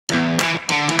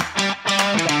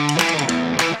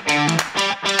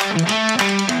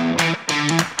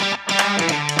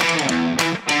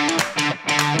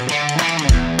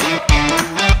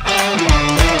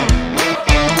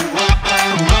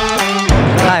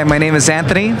Hi, my name is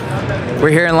Anthony. We're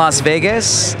here in Las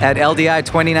Vegas at LDI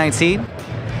 2019.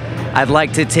 I'd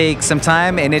like to take some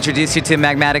time and introduce you to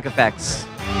magmatic effects.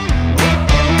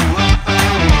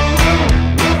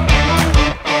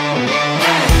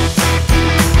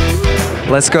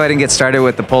 Let's go ahead and get started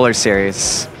with the Polar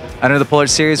Series. Under the Polar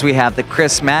Series, we have the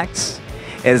Chris Max.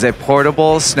 It is a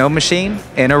portable snow machine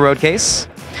in a road case.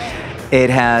 It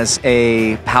has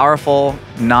a powerful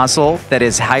nozzle that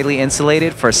is highly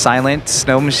insulated for silent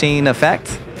snow machine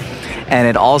effect. And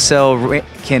it also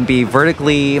can be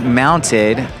vertically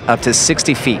mounted up to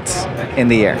 60 feet in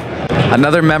the air.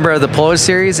 Another member of the Polar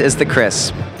Series is the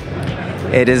Chris.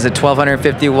 It is a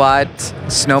 1250 watt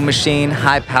snow machine,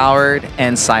 high powered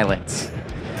and silent.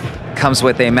 Comes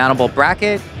with a mountable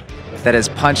bracket that is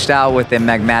punched out with a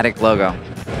magmatic logo.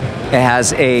 It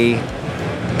has a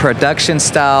production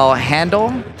style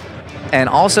handle and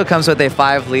also comes with a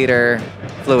 5-liter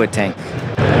fluid tank.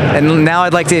 And now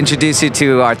I'd like to introduce you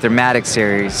to our Thermatic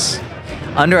series.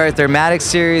 Under our Thermatic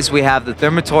series, we have the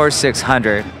Thermator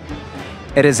 600.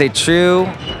 It is a true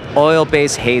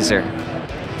oil-based hazer.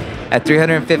 At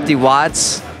 350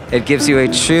 watts, it gives you a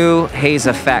true haze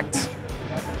effect.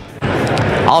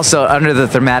 Also, under the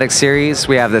Thermatic series,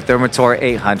 we have the Thermator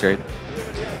 800.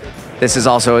 This is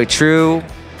also a true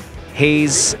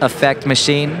haze effect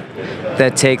machine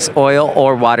that takes oil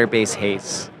or water-based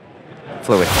haze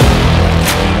fluid.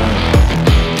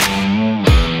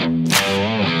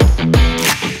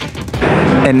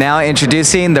 And now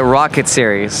introducing the Rocket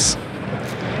series.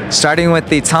 Starting with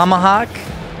the Tomahawk,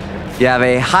 you have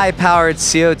a high-powered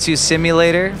CO2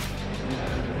 simulator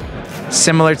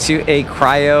similar to a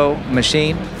cryo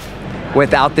machine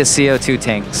without the CO2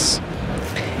 tanks.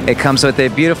 It comes with a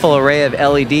beautiful array of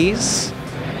LEDs,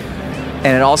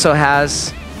 and it also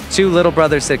has two little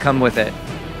brothers that come with it.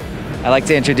 I'd like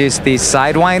to introduce the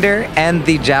Sidewinder and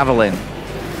the Javelin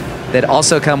that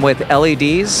also come with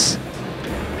LEDs.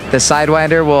 The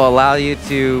Sidewinder will allow you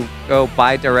to go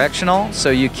bi-directional, so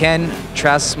you can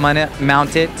truss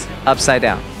mount it upside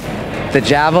down. The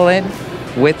Javelin,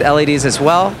 with LEDs as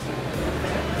well,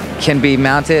 can be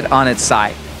mounted on its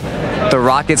side. The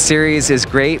Rocket series is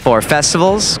great for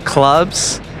festivals,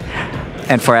 clubs,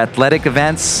 and for athletic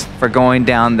events, for going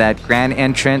down that grand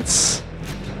entrance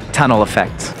tunnel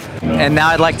effect. And now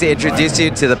I'd like to introduce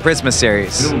you to the Prisma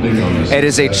series. It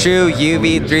is a true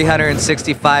UV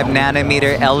 365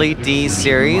 nanometer LED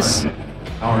series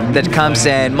that comes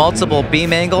in multiple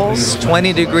beam angles,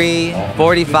 20 degree,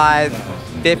 45,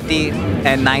 50,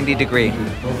 and 90 degree.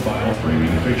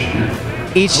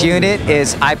 Each unit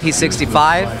is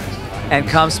IP65 and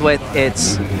comes with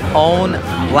its own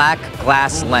black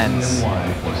glass lens.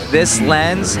 This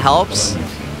lens helps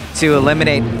to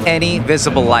eliminate any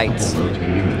visible light.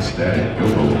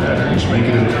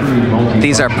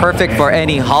 These are perfect for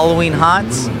any Halloween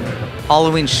haunts,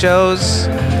 Halloween shows,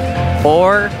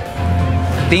 or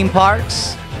theme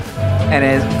parks,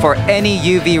 and for any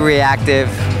UV reactive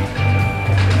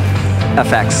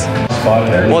effects.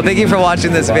 Well, thank you for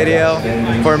watching this video.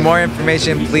 For more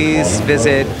information, please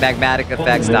visit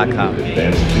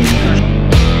magmaticeffects.com.